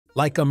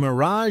Like a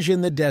mirage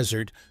in the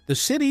desert, the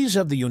cities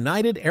of the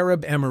United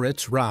Arab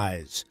Emirates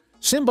rise,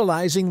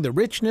 symbolizing the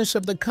richness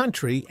of the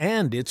country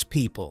and its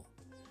people.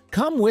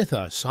 Come with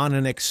us on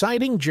an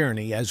exciting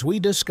journey as we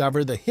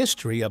discover the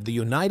history of the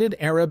United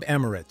Arab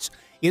Emirates,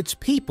 its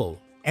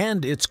people,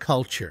 and its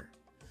culture.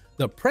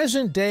 The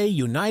present-day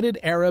United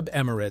Arab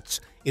Emirates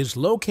is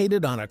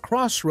located on a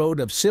crossroad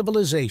of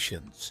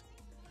civilizations.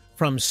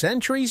 From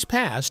centuries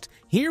past,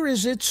 here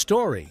is its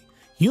story.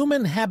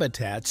 Human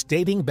habitats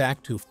dating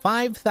back to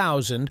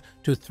 5,000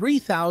 to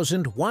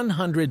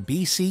 3,100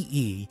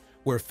 BCE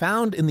were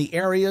found in the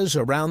areas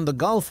around the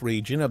Gulf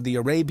region of the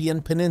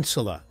Arabian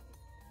Peninsula.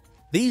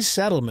 These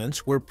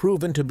settlements were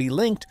proven to be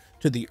linked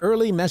to the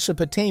early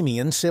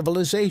Mesopotamian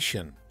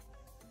civilization.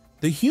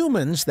 The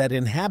humans that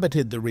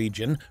inhabited the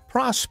region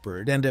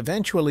prospered and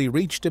eventually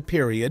reached a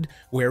period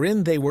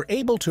wherein they were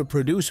able to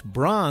produce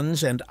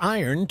bronze and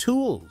iron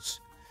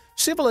tools.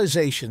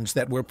 Civilizations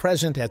that were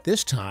present at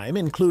this time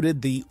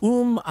included the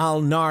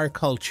al-Nar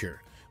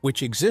culture,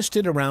 which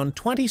existed around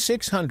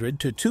 2600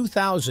 to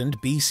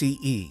 2000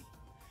 BCE.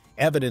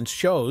 Evidence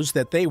shows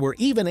that they were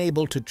even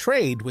able to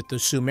trade with the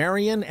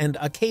Sumerian and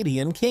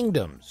Akkadian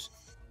kingdoms.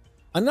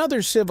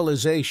 Another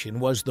civilization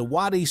was the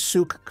Wadi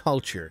Suk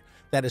culture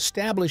that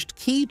established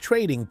key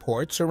trading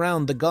ports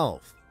around the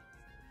Gulf.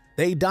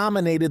 They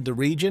dominated the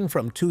region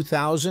from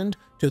 2000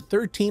 to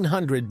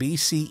 1300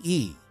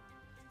 BCE.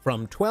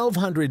 From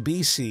 1200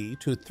 BC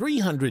to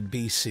 300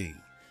 BC,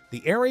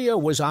 the area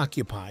was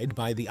occupied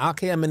by the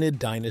Achaemenid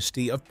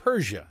dynasty of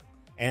Persia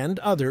and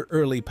other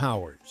early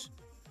powers.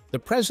 The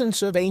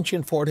presence of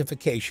ancient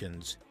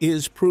fortifications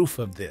is proof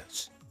of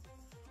this.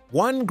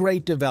 One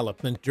great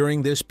development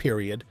during this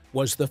period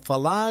was the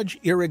Falaj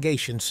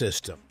irrigation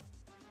system.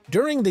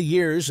 During the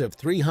years of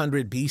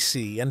 300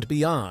 BC and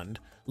beyond,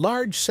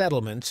 large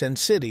settlements and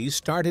cities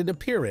started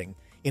appearing,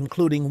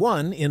 including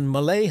one in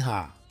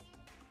Malayha.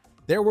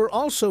 There were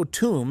also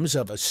tombs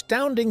of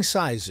astounding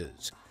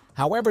sizes.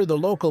 However, the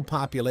local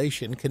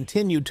population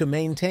continued to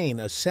maintain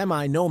a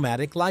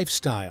semi-nomadic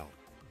lifestyle.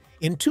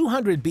 In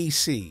 200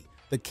 BC,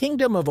 the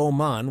Kingdom of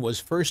Oman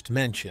was first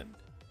mentioned.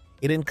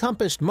 It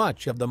encompassed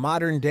much of the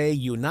modern-day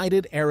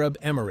United Arab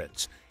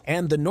Emirates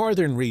and the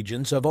northern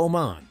regions of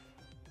Oman.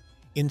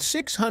 In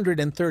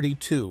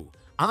 632,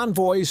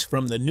 envoys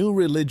from the new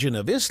religion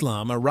of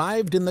Islam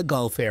arrived in the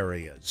Gulf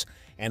areas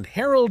and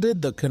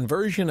heralded the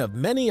conversion of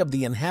many of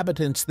the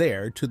inhabitants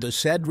there to the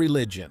said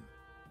religion.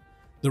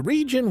 The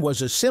region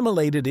was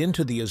assimilated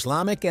into the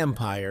Islamic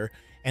Empire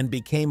and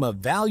became a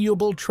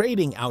valuable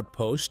trading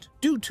outpost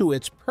due to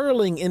its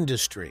pearling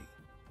industry.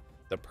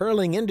 The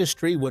pearling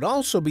industry would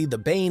also be the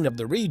bane of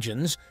the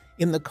regions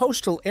in the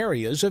coastal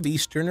areas of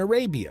eastern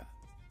Arabia.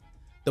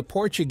 The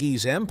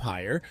Portuguese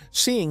Empire,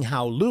 seeing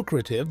how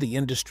lucrative the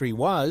industry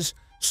was,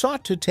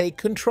 sought to take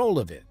control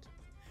of it.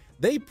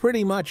 They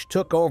pretty much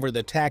took over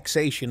the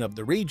taxation of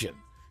the region,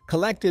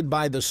 collected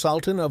by the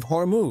Sultan of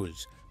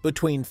Hormuz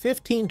between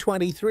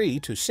 1523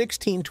 to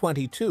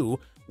 1622,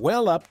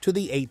 well up to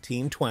the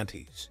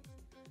 1820s.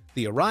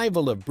 The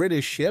arrival of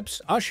British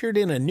ships ushered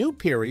in a new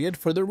period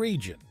for the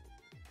region.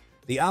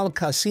 The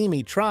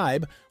Al-Qasimi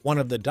tribe, one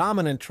of the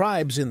dominant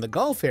tribes in the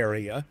Gulf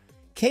area,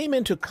 came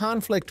into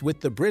conflict with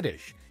the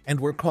British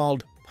and were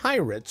called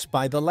pirates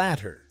by the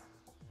latter.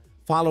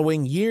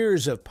 Following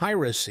years of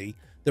piracy,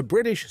 the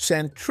British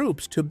sent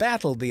troops to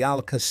battle the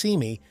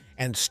Al-Qasimi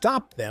and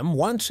stop them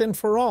once and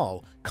for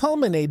all,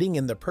 culminating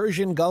in the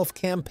Persian Gulf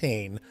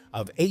Campaign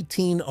of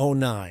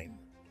 1809.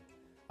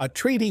 A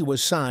treaty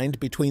was signed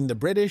between the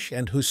British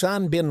and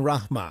Husayn bin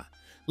Rahma,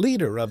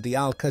 leader of the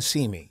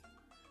Al-Qasimi.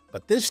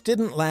 But this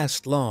didn't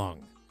last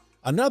long.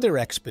 Another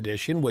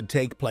expedition would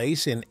take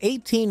place in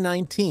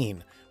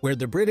 1819, where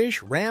the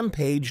British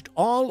rampaged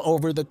all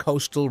over the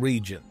coastal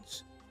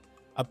regions.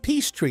 A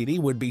peace treaty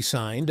would be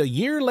signed a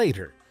year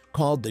later,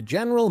 called the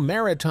General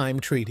Maritime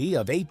Treaty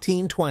of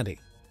 1820.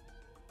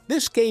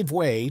 This gave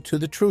way to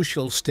the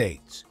Trucial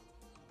States.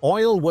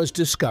 Oil was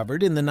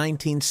discovered in the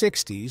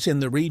 1960s in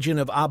the region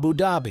of Abu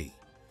Dhabi.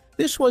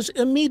 This was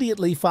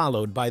immediately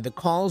followed by the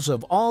calls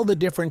of all the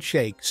different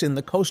sheikhs in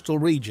the coastal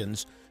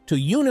regions to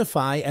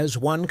unify as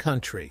one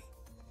country.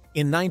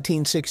 In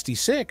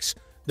 1966,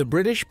 the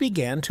British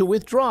began to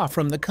withdraw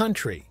from the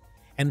country,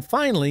 and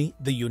finally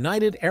the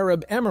United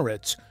Arab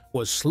Emirates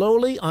was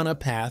slowly on a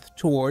path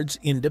towards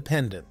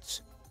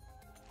independence.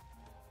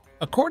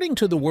 According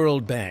to the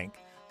World Bank,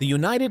 the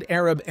United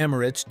Arab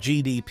Emirates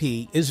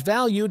GDP is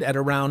valued at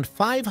around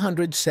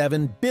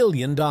 $507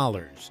 billion.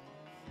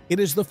 It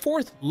is the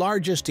fourth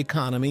largest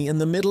economy in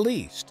the Middle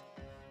East.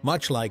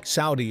 Much like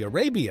Saudi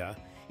Arabia,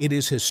 it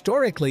is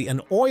historically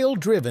an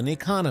oil-driven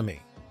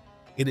economy.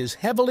 It is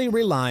heavily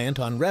reliant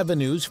on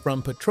revenues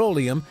from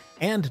petroleum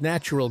and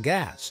natural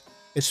gas,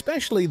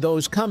 especially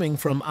those coming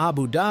from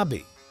Abu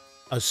Dhabi.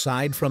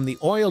 Aside from the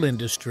oil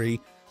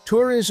industry,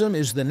 tourism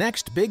is the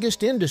next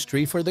biggest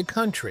industry for the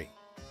country.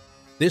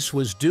 This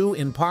was due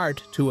in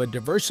part to a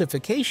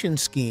diversification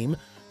scheme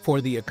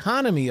for the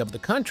economy of the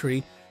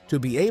country to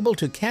be able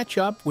to catch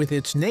up with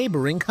its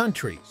neighboring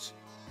countries.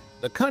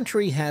 The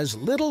country has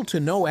little to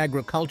no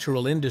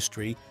agricultural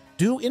industry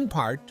due in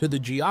part to the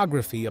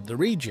geography of the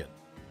region.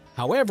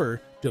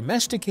 However,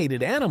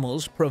 domesticated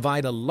animals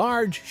provide a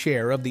large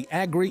share of the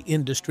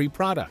agri-industry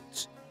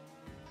products.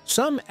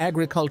 Some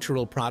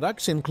agricultural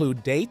products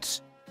include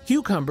dates,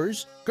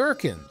 cucumbers,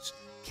 gherkins,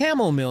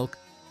 camel milk,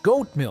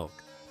 goat milk,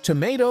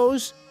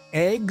 tomatoes,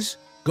 eggs,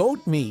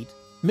 goat meat,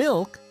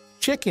 milk,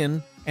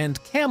 chicken,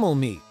 and camel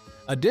meat.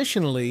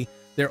 Additionally,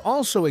 there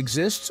also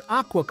exists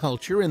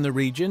aquaculture in the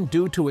region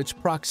due to its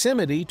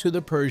proximity to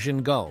the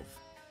Persian Gulf.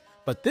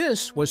 But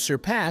this was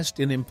surpassed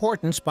in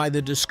importance by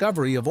the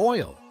discovery of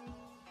oil.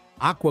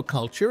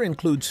 Aquaculture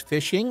includes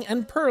fishing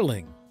and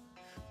pearling.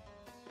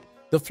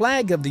 The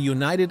flag of the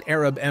United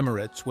Arab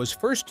Emirates was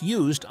first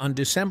used on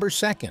December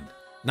 2,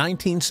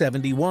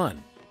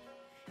 1971.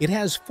 It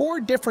has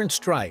 4 different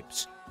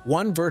stripes,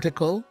 1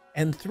 vertical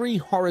and 3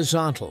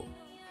 horizontal.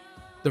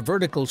 The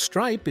vertical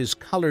stripe is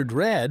colored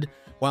red,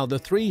 while the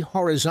 3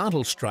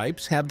 horizontal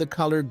stripes have the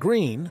color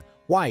green,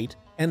 white,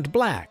 and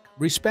black,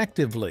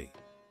 respectively.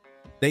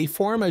 They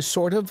form a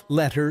sort of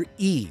letter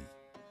E.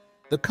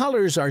 The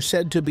colors are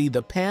said to be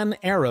the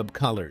Pan-Arab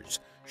colors,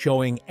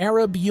 showing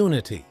Arab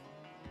unity.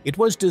 It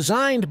was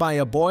designed by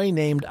a boy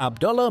named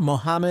Abdullah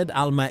Mohammed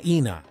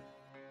Al-Ma'ina.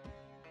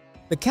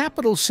 The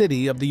capital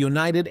city of the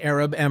United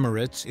Arab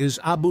Emirates is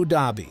Abu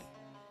Dhabi,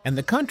 and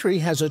the country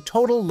has a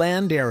total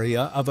land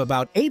area of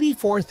about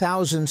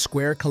 84,000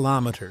 square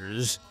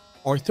kilometers,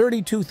 or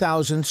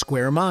 32,000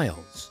 square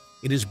miles.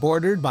 It is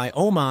bordered by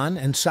Oman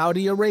and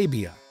Saudi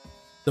Arabia.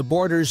 The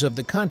borders of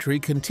the country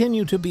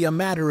continue to be a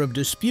matter of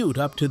dispute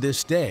up to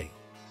this day.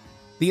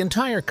 The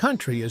entire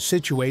country is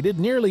situated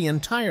nearly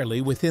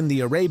entirely within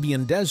the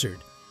Arabian Desert,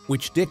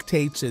 which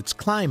dictates its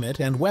climate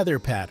and weather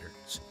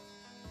patterns.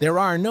 There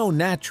are no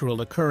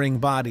natural occurring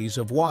bodies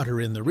of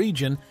water in the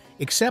region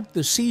except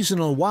the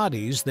seasonal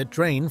wadis that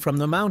drain from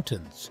the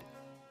mountains.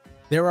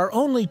 There are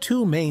only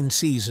 2 main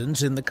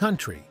seasons in the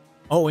country,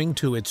 owing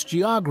to its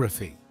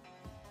geography: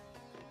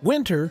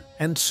 winter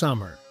and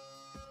summer.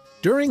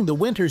 During the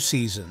winter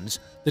seasons,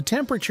 the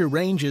temperature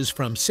ranges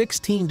from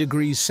 16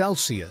 degrees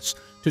Celsius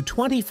to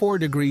 24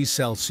 degrees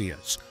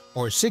Celsius,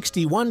 or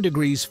 61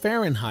 degrees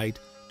Fahrenheit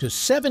to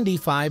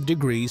 75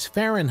 degrees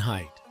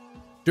Fahrenheit.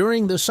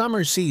 During the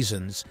summer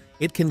seasons,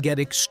 it can get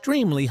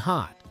extremely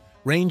hot,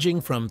 ranging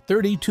from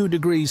 32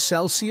 degrees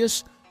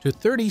Celsius to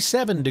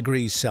 37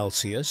 degrees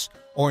Celsius,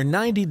 or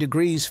 90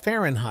 degrees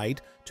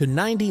Fahrenheit to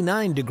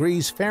 99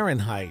 degrees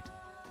Fahrenheit,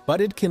 but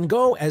it can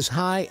go as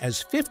high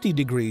as 50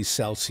 degrees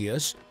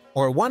Celsius,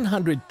 or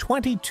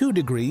 122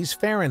 degrees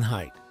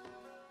Fahrenheit.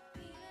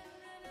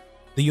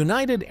 The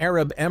United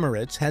Arab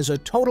Emirates has a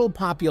total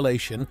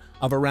population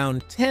of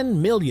around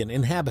 10 million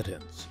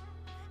inhabitants.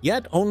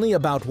 Yet only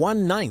about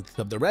 1/9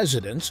 of the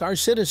residents are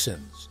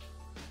citizens.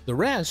 The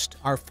rest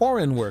are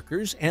foreign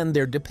workers and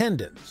their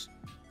dependents.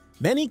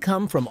 Many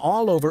come from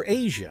all over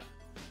Asia,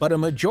 but a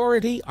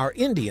majority are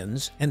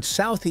Indians and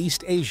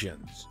Southeast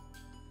Asians.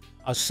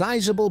 A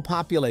sizable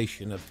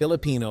population of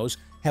Filipinos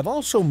have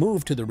also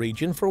moved to the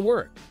region for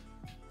work.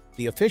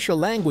 The official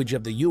language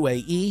of the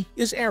UAE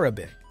is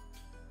Arabic.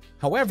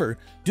 However,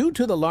 due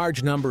to the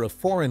large number of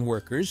foreign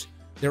workers,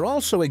 there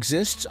also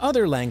exists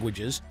other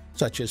languages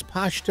such as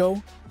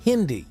Pashto,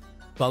 Hindi,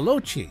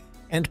 Balochi,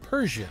 and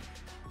Persian.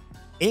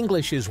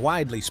 English is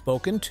widely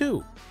spoken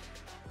too.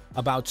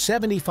 About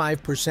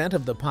 75%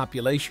 of the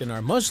population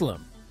are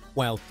Muslim,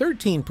 while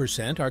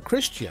 13% are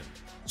Christian,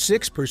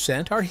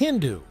 6% are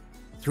Hindu,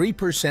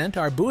 3%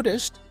 are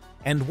Buddhist,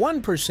 and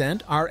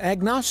 1% are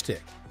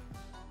agnostic.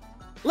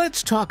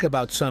 Let's talk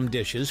about some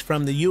dishes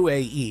from the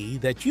UAE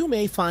that you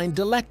may find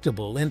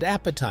delectable and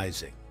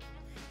appetizing.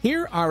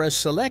 Here are a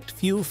select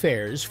few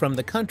fares from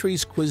the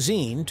country's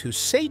cuisine to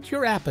sate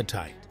your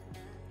appetite.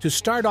 To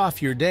start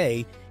off your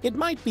day, it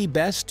might be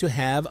best to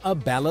have a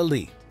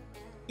balalit.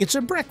 It's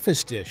a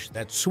breakfast dish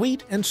that's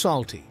sweet and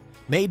salty,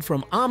 made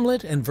from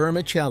omelet and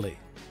vermicelli.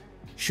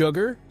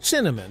 Sugar,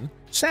 cinnamon,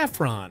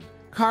 saffron,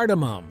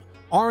 cardamom,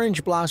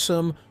 orange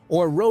blossom,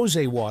 or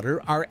rosé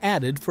water are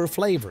added for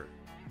flavor.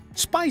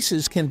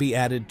 Spices can be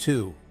added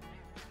too.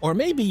 Or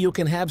maybe you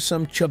can have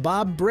some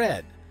chabab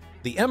bread,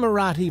 the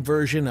Emirati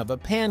version of a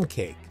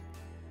pancake.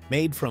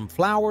 Made from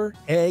flour,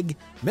 egg,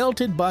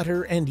 melted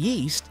butter, and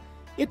yeast,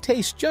 it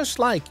tastes just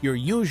like your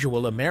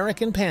usual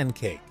American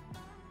pancake.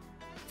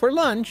 For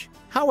lunch,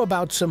 how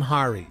about some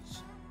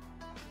haris?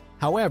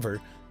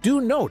 However, do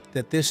note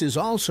that this is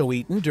also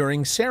eaten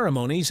during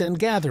ceremonies and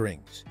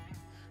gatherings.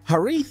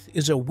 Harith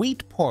is a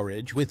wheat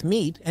porridge with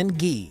meat and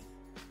ghee.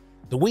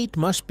 The wheat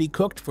must be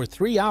cooked for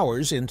 3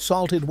 hours in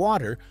salted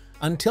water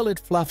until it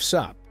fluffs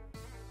up.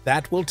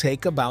 That will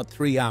take about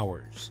 3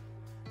 hours.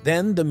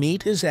 Then the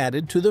meat is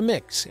added to the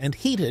mix and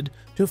heated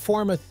to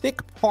form a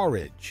thick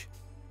porridge.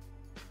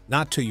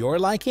 Not to your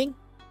liking?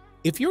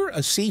 If you're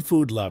a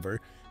seafood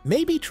lover,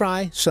 maybe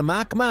try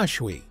samak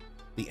mashwi,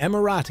 the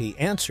Emirati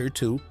answer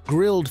to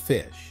grilled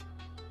fish.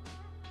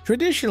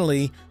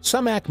 Traditionally,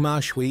 samak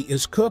mashwi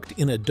is cooked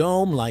in a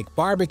dome-like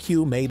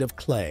barbecue made of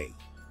clay.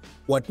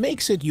 What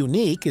makes it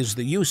unique is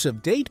the use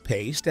of date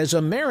paste as a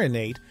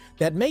marinade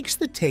that makes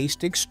the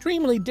taste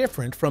extremely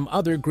different from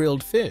other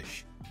grilled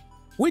fish.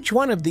 Which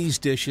one of these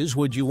dishes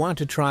would you want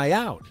to try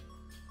out?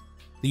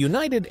 The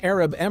United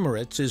Arab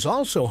Emirates is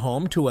also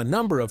home to a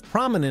number of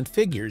prominent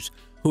figures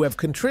who have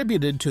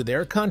contributed to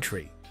their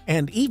country,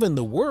 and even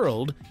the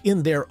world,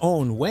 in their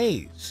own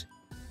ways.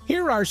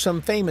 Here are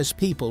some famous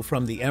people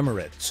from the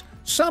Emirates,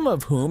 some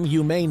of whom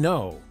you may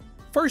know.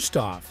 First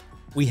off,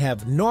 we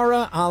have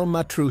Noura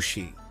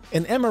Al-Matroushi,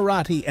 an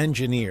Emirati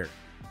engineer.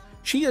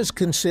 She is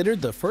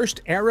considered the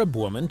first Arab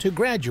woman to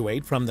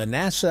graduate from the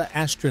NASA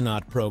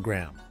astronaut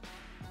program.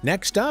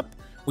 Next up,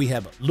 we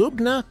have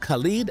Lubna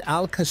Khalid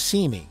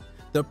Al-Qasimi,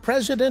 the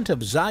president of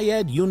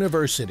Zayed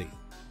University.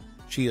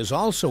 She is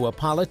also a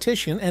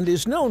politician and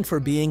is known for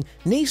being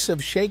niece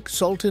of Sheikh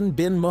Sultan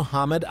bin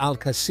Mohammed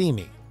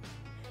Al-Qasimi.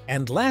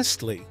 And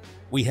lastly,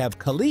 we have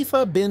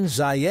Khalifa bin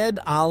Zayed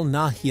Al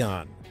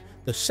Nahyan,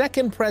 the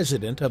second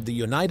president of the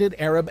United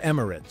Arab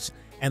Emirates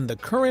and the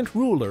current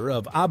ruler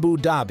of Abu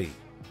Dhabi.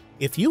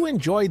 If you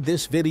enjoyed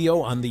this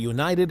video on the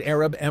United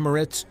Arab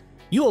Emirates,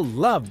 you'll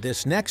love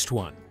this next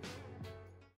one.